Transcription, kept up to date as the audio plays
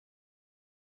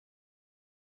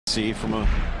See from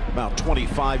about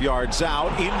 25 yards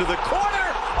out into the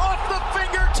corner, off the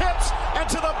fingertips and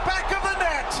to the back of the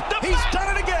net. He's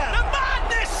done it again. The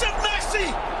madness of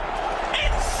Messi,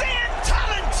 insane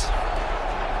talent.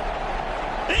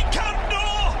 In Camp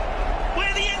Nou,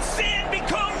 where the insane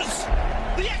becomes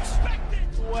the expected.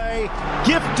 Way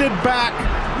gifted back,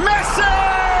 Messi,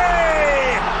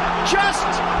 just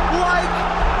like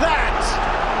that.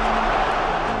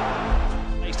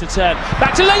 To turn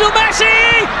back to Lionel Messi!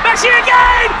 Messi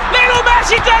again! Lionel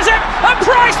Messi does it! A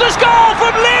priceless goal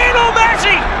from Lionel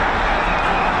Messi!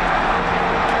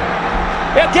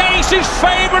 Against his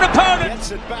favourite opponent.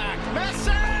 Gets it back,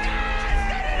 Messi!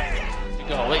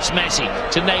 Goal. It's Messi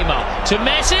to Neymar to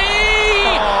Messi!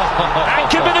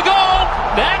 That could be the goal!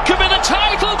 That could be the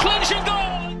title clinching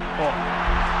goal!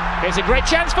 Here's a great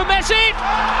chance for Messi!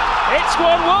 It's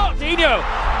 1-1. Dino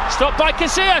stopped by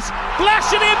Casillas,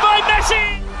 blasted in by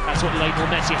Messi! That's what Lionel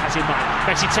Messi has in mind.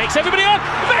 Messi takes everybody on.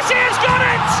 Messi has got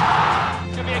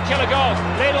it! Could be a killer goal.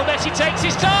 Lionel Messi takes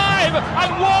his time and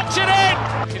walks it in.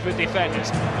 With defenders.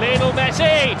 Lionel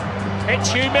Messi. It's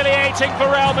humiliating for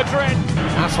Real Madrid.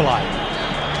 Afellay.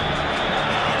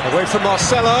 Away from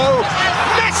Marcelo.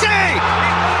 Messi!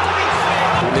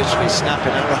 Literally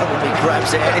snapping around when he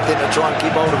grabs it, anything to try and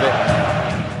keep hold of it.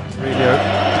 Rio.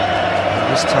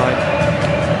 This time,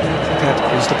 Ted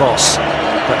is the boss.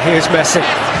 But here's Messi.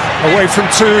 Away from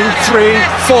 2, 3,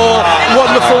 4.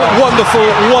 Wonderful, wonderful,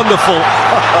 wonderful.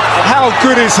 How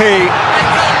good is he?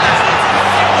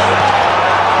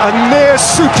 A near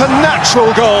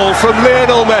supernatural goal from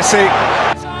Lionel Messi.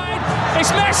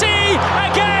 It's Messi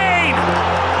again!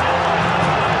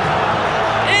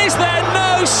 Is there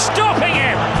no stopping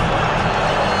him?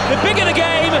 The bigger the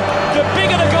game, the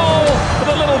bigger the goal for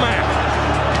the little man.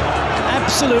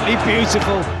 Absolutely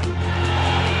beautiful.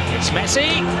 It's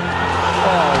Messi.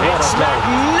 It's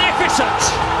magnificent.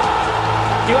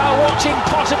 You are watching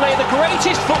possibly the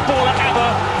greatest footballer ever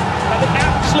at the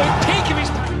absolute peak of his.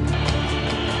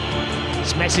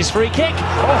 It's Messi's free kick.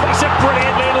 Oh, it's a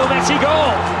brilliant Lionel Messi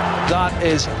goal. That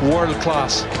is world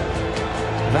class.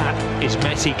 That is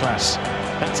Messi class.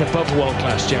 That's above world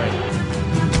class, Jerry.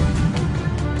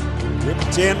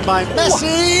 Ripped in by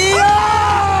Messi.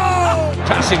 Oh!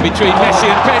 Passing between Messi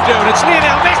and Pedro, and it's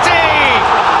Lionel Messi!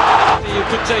 You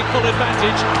could take full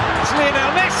advantage. It's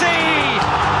Lionel Messi!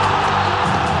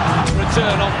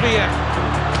 Return on Villa.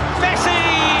 Messi!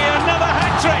 Another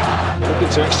hat-trick!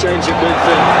 Looking to exchange it with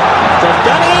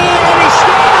Dundee, and he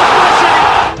scores!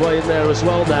 Messi! Playing there as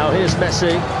well now. Here's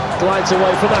Messi. Glides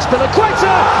away from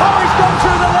Aspilicueta. Oh, he's gone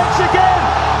through the legs again!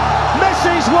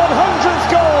 Messi's 100th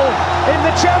goal in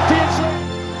the Champions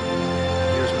League.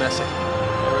 Here's Messi.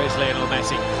 There is Lionel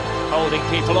Messi, holding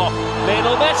people off.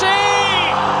 Lionel Messi!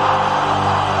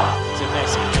 To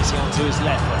Messi, Messi onto his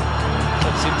left foot.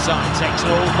 Looks inside, takes it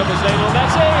all, covers Lionel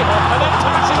Messi! And then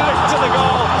passes it into the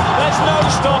goal. There's no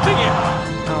stopping him.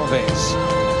 Alves.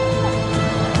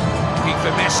 Looking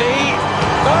for Messi.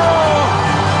 Oh!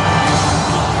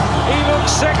 He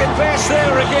looks second best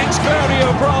there against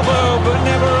Claudio Bravo, but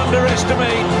never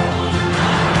underestimate.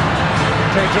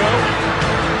 Pedro.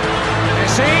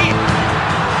 Messi.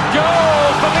 Goal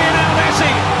for Lionel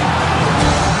Messi!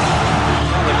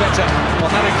 The better on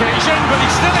that occasion, but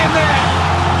he's still in there.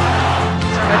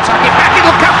 They'll tuck it back,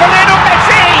 it'll come for Lionel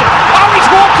Messi! Oh, he's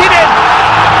walking in!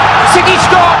 Siggy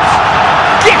stops!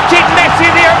 Gifted Messi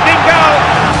the opening goal!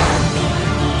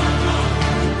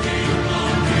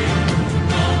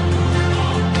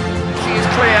 Messi is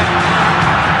clear.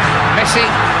 Messi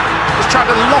is trying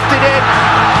to loft it in,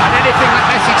 and anything that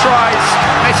Messi tries,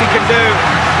 Messi can do.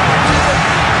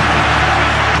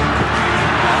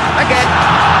 Again,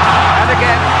 and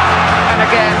again, and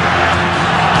again.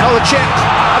 Another chip,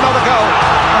 another goal,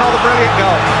 another brilliant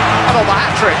goal, another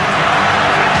hat-trick.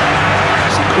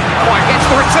 Messi couldn't quite get to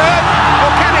the return,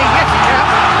 or can he? Yes, he can.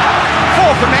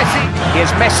 4 for Messi. Here's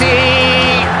Messi.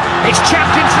 It's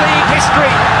Champions League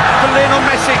history for Lionel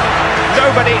Messi.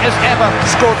 Nobody has ever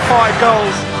scored 5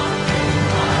 goals.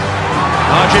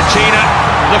 Argentina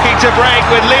looking to break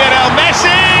with Lionel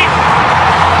Messi,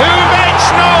 who makes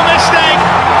no mistake.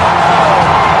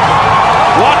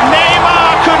 What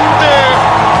Neymar couldn't do,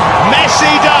 Messi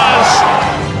does.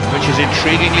 Which is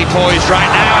intriguingly poised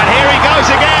right now, and here he goes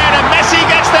again, and Messi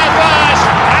gets there first,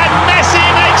 and Messi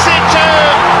makes it too.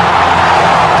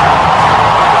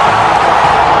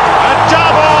 A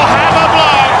double hammer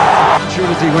blow.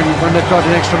 Opportunity when they've got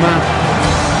an extra man.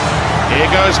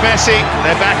 Here goes Messi,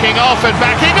 they're backing off and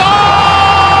backing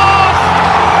off!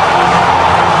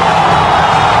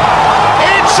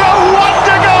 It's a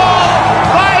wonder goal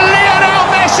by Lionel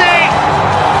Messi!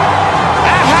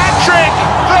 A hat-trick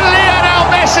for Lionel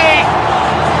Messi!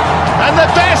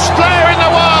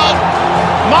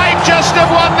 have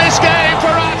won this game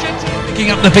for Argentina. Picking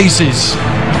up the pieces.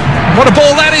 What a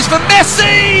ball that is for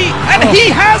Messi! And he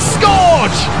has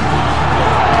scored!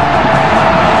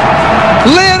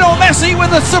 Lionel Messi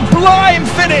with a sublime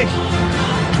finish.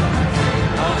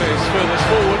 Alves furthest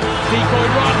forward, decoy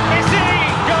run, Messi!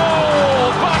 Goal!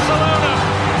 Barcelona!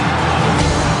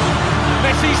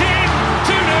 Messi's in!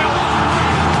 2-0!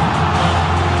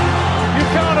 You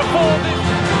can't afford this.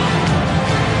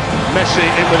 Messi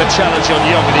in with a challenge on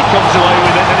Young, and he comes away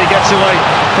with it, and he gets away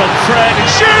from Fred and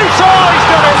shoots! Oh, he's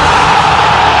done it!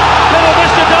 Little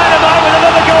Mr. Dynamite with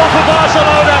another goal for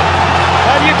Barcelona,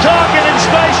 and you can't get in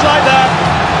space like that.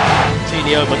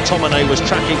 Coutinho, McTominay was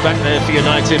tracking back there for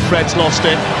United. Fred's lost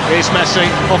it. Here's Messi.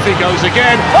 Off he goes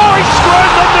again. Oh, he's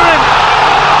squirmed under him.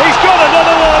 He's got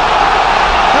another one.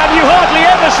 And you hardly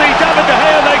ever see David De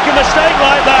Gea make a mistake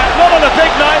like that. Not on a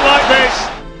big night like this.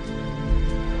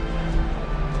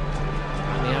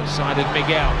 On the outside of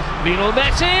Miguel. Lionel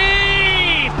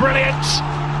Messi! Brilliant!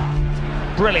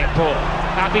 Brilliant ball.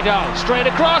 Abidal straight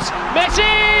across.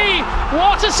 Messi!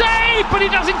 What a save! But he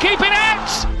doesn't keep it out!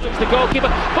 Looks the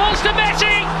goalkeeper. Balls to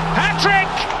Messi!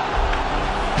 Hat-trick!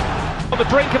 On the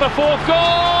brink of a fourth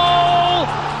goal!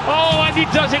 Oh, and he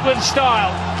does it with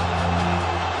style.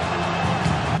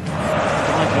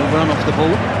 Will run off the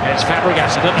ball. There's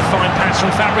Fabregas. Another fine pass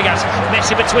from Fabregas.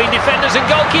 Messi between defenders and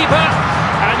goalkeeper.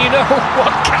 And you know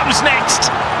what comes next.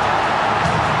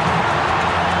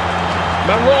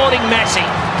 Marauding Messi.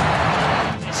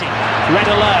 Red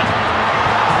alert.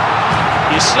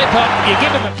 You slip up, you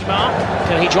give him a mark.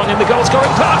 Can he join in the goal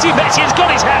scoring party? Messi has got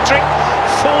his hat-trick.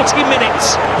 40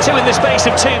 minutes. Two in the space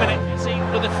of 2 minutes. Messi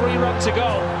with a free run to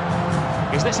goal.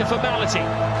 Is this a formality?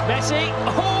 Messi.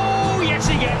 Oh, yes,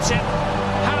 he gets it.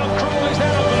 How cruel is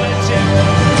that on Valencia?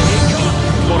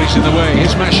 Body's in the way.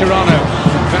 Here's Mascherano.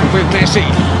 Back with Messi.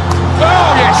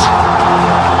 Oh, yes!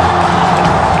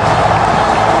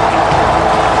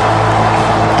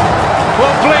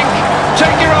 Well, blink.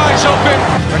 Take your eyes off him.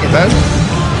 Bring it down.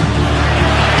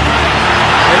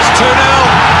 It's 2-0.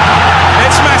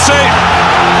 It's Messi.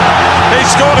 He's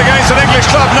scored against an English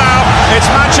club now. It's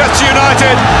Manchester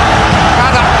United.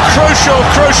 At a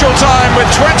crucial time with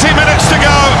 20 minutes to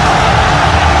go.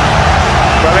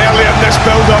 Well, early in this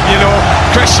build-up, you know,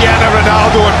 Cristiano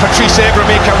Ronaldo and Patrice Evra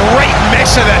make a right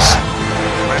mess of this.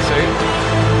 Messi.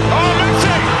 Oh,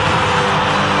 Messi!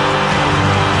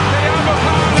 Thiago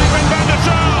Hernandez and Van der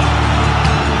Sar.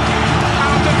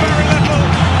 Out of very little.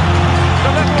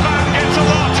 The little man gets a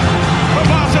lot for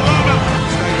Barcelona.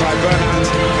 Stayed by Bernard.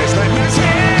 It's let Messi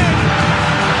in.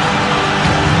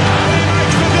 He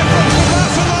makes the difference for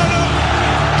Barcelona.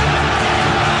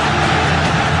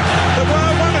 There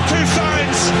were one or two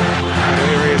signs. And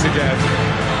here he is again.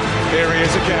 Here he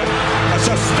is again. That's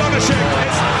astonishing.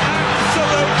 It's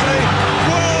absolutely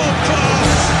world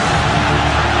class.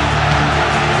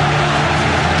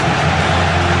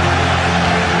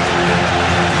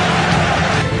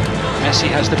 Messi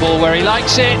has the ball where he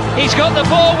likes it. He's got the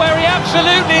ball where he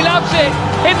absolutely loves it.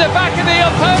 In the back of the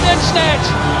opponent's net.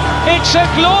 It's a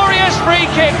glorious free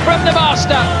kick from the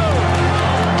master.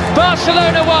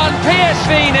 Barcelona 1,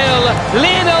 PSV 0.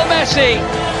 Lionel Messi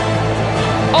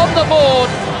on the board.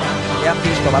 Ya han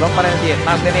visto, balón para el 10,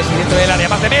 más de Messi dentro del área,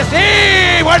 más de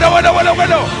Messi. Bueno.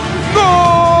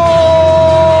 Goal!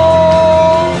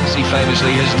 Messi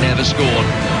famously has never scored.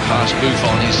 Past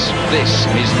Buffon this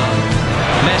is not.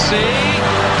 Messi. A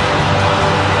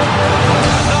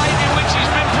night in which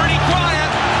he's been pretty quiet,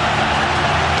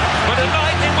 but a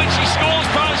night in which he scores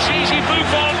past Gigi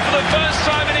Buffon for the first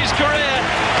time in his career.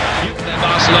 Their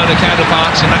Barcelona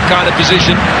counterparts in that kind of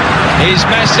position. Here's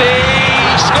Messi.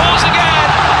 Scores again.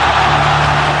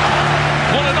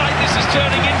 What a night this is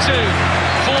turning into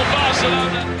for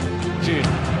Barcelona.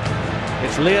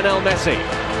 It's Lionel Messi.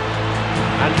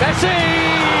 And Messi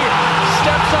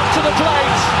steps up to the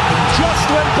plate just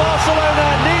when Barcelona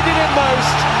needed it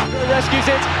most. Rescues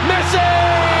it. Messi!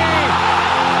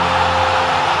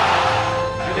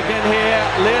 And again here,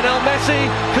 Lionel Messi.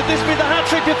 Could this be the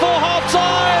hat-trick before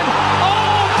half-time?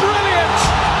 Oh, brilliant!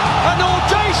 An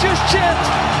audacious chip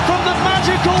from the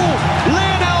magical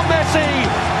Lionel Messi,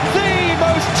 the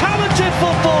most talented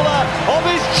footballer of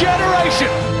his generation.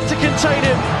 To contain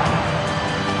him,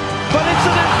 but it's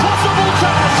an impossible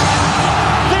task.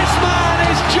 This man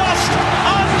is just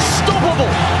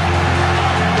unstoppable.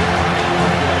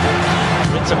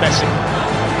 Into Messi.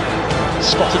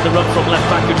 Spotted the run from left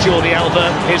back of Jordi Alba.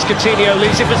 Here's Coutinho,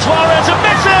 leaves it for Suarez and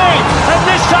Messi! And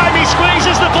this time he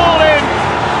squeezes the ball in.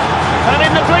 And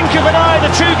in the blink of an eye,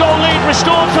 the 2-goal lead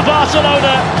restored for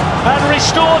Barcelona. And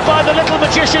restored by the little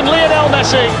magician Lionel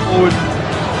Messi.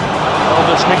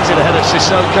 Almost nicked it ahead of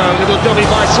Sissoko. Little dummy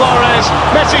by Suarez.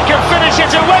 Messi can finish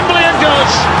it at Wembley and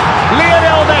does.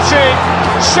 Lionel Messi,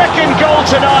 second goal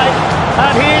tonight,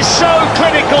 and he is so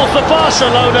clinical for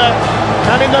Barcelona.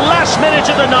 And in the last minute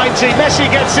of the 90, Messi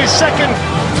gets his second.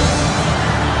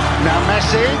 Now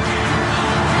Messi,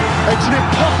 it's an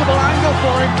impossible angle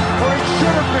for him, or it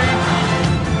should have been.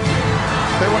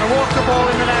 They want to walk the ball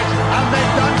in the net, and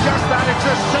they've done just that. It's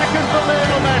a second for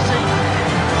Lionel Messi.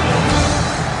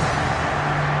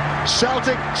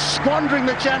 Celtic squandering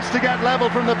the chance to get level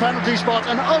from the penalty spot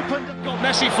and opened. Got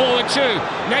Messi forward too.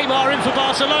 Neymar in for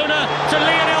Barcelona to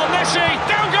Lionel Messi.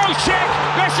 Down goes Czech.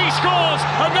 Messi scores,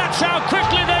 and that's how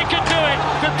quickly they can do it.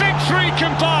 The big three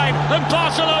combine, and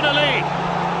Barcelona lead.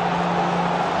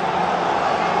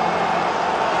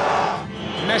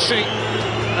 Messi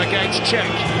against Czech,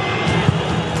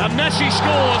 and Messi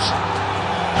scores,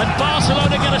 and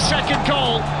Barcelona get a second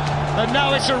goal, and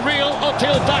now it's a real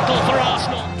uphill battle for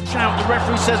Arsenal. Shout, the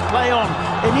referee says play on.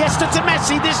 Iniesta to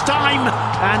Messi this time,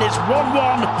 and it's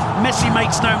 1-1. Messi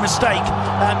makes no mistake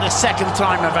at the second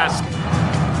time of asking.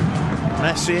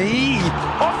 Messi,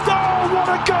 oh what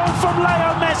a goal from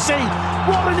Leo Messi!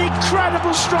 What an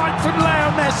incredible strike from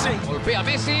Leo Messi! Golpea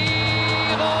Messi,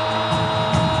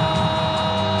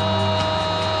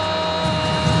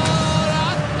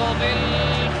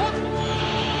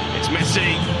 It's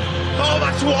Messi. Oh,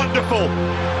 that's wonderful.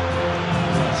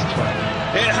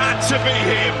 It had to be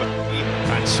him.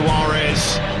 And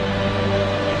Suarez.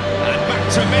 And back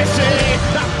to Messi.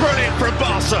 That's brilliant from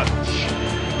Barca.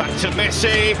 Back to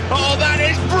Messi. Oh, that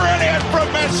is brilliant from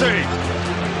Messi.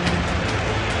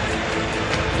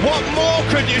 What more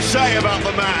could you say about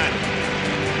the man?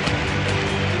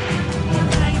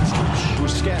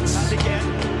 Busquets. And again.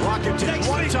 Rakitic.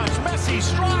 One touch. Messi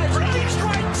strides. He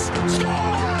strikes.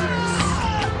 Scores!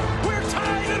 We're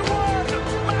tied at 1.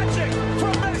 Magic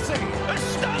from Messi.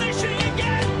 Astonishing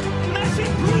again. Messi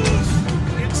proves.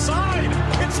 Inside.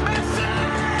 It's Messi.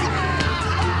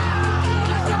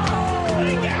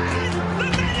 Again. The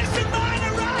medicine man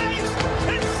arrives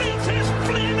and sinks his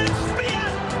flaming spear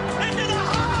into the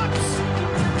hearts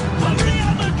of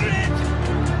Real Madrid.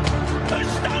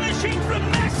 Astonishing from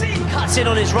Messi. Cuts in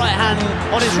on his right hand,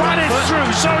 on his right foot. Through.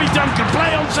 Sorry, Duncan.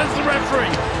 Play on, says the referee.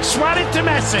 Suarez to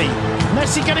Messi.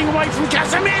 Messi getting away from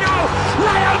Casemiro.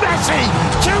 Leo Messi.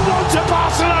 2-1 to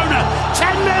Barcelona.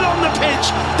 10-0 on the pitch.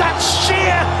 That's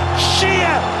sheer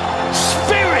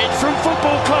spirit from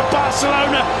Football Club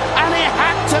Barcelona. And it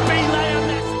had to be Leo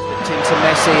Messi. Into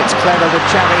Messi, it's clever with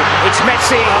Xavi. It's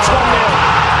Messi, it's 1-0.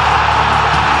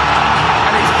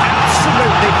 And it's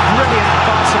absolutely brilliant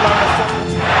Barcelona football.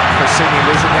 Cassini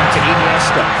losing out to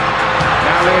Iniesta.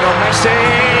 Now Lionel Messi,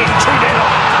 2-0.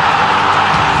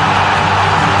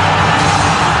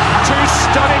 Two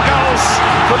stunning goals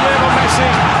for Lionel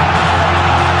Messi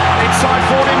inside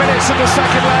 40 minutes of the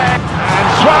second leg. And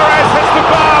Suarez hits the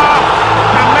bar.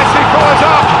 And Messi follows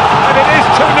up. And it is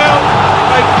 2-0.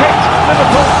 They picked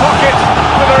Liverpool's pocket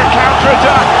for their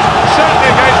counter-attack. Certainly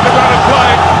against the run of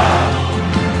play.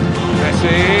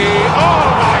 Messi. Oh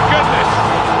my goodness.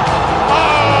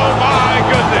 Oh my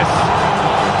goodness.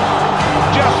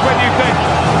 Just when you think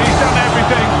he's done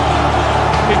everything,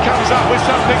 he comes up with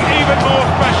something even more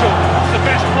special. The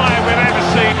best player we've ever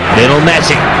seen. Little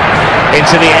Messi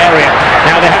into the area.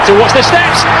 Now they have to watch the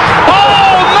steps.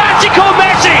 Oh, magical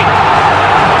Messi!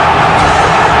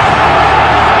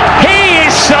 He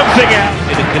is something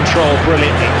else. In control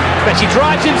brilliantly. Messi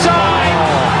drives inside.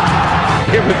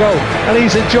 Here we go. And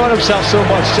he's enjoyed himself so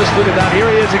much. Just look at that. Here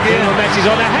he is again. Lionel Messi's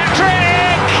on a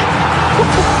hat-trick!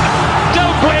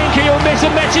 Don't blink or you'll miss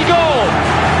a Messi goal.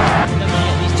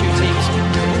 These two teams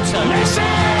also. Messi!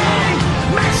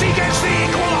 Messi gets the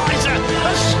equaliser.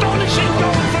 Astonishing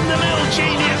goal from the little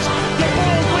genius. The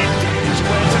ball whipped in.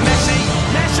 Square to Messi.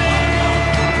 Messi!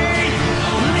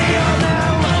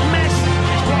 Lionel Messi.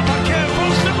 He's brought by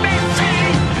curveballs to Messi.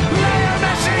 Leo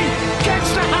Messi gets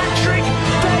the hat-trick.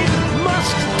 They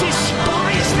must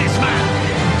despise this man.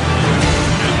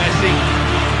 And Messi.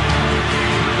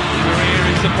 Career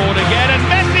in support again, and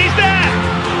Messi's there!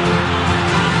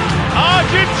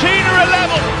 Argentina are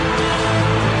level.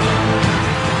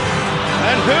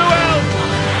 And who else?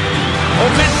 Or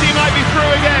Messi might be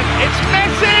through again. It's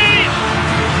Messi!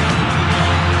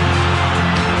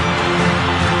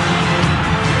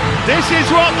 This is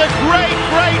what the great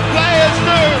players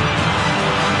do.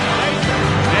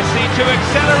 Messi to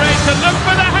accelerate to look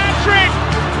for the hat-trick.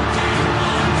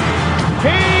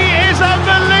 He is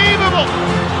unbelievable.